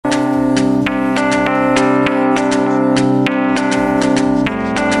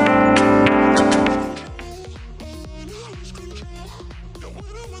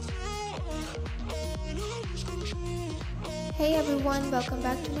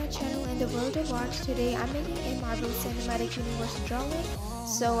my channel In the World of Arts. Today I'm making a Marvel Cinematic Universe drawing.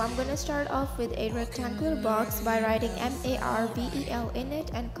 So I'm gonna start off with a rectangular box by writing MARVEL in it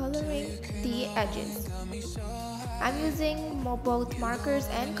and coloring the edges. I'm using both markers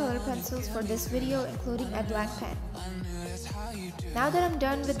and color pencils for this video, including a black pen. Now that I'm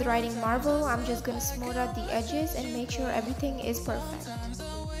done with writing Marvel, I'm just gonna smooth out the edges and make sure everything is perfect.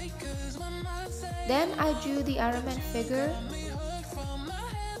 Then I drew the Iron Man figure.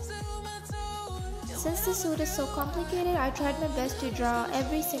 Since the suit is so complicated, I tried my best to draw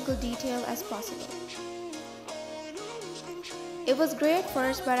every single detail as possible. It was gray at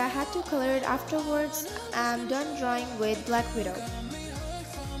first, but I had to color it afterwards. I'm done drawing with Black Widow.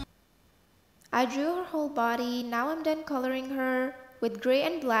 I drew her whole body. Now I'm done coloring her with gray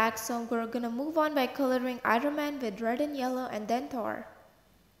and black, so we're gonna move on by coloring Iron Man with red and yellow and then Thor.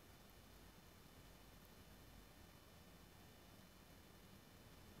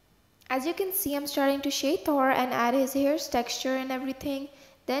 As you can see, I'm starting to shade Thor and add his hair's texture and everything,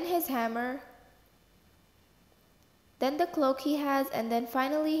 then his hammer, then the cloak he has, and then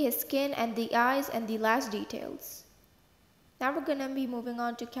finally his skin and the eyes and the last details. Now we're gonna be moving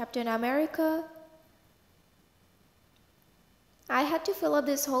on to Captain America. I had to fill up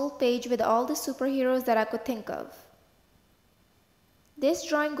this whole page with all the superheroes that I could think of. This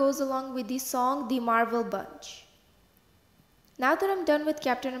drawing goes along with the song The Marvel Bunch. Now that I'm done with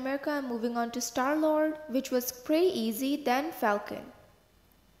Captain America, I'm moving on to Star-Lord, which was pretty easy, then Falcon.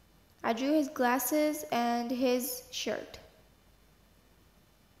 I drew his glasses and his shirt.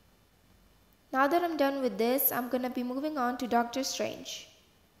 Now that I'm done with this, I'm gonna be moving on to Doctor Strange.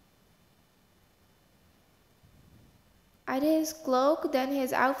 I did his cloak, then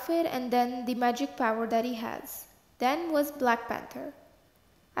his outfit, and then the magic power that he has. Then was Black Panther.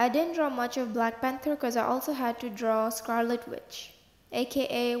 I didn't draw much of Black Panther because I also had to draw Scarlet Witch,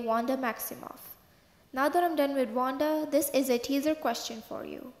 aka Wanda Maximoff. Now that I'm done with Wanda, this is a teaser question for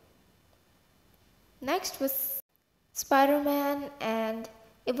you. Next was Spider-Man, and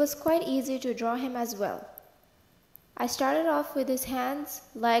it was quite easy to draw him as well. I started off with his hands,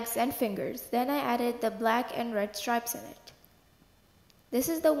 legs, and fingers. Then I added the black and red stripes in it. This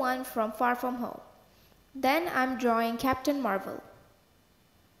is the one from Far From Home. Then I'm drawing Captain Marvel.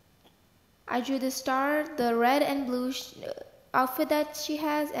 I drew the star, the red and blue outfit that she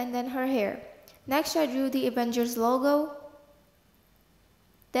has, and then her hair. Next I drew the Avengers logo.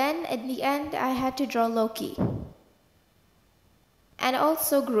 Then at the end I had to draw Loki. And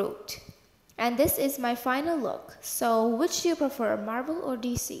also Groot. And this is my final look. So which do you prefer, Marvel or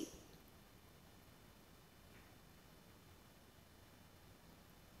DC?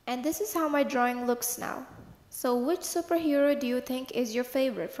 And this is how my drawing looks now. So which superhero do you think is your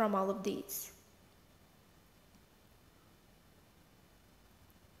favorite from all of these?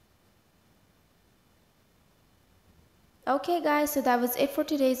 Okay guys, so that was it for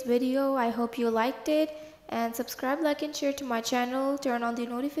today's video. I hope you liked it. And subscribe, like, and share to my channel. Turn on the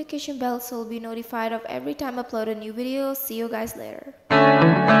notification bell so you'll be notified of every time I upload a new video. See you guys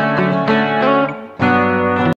later.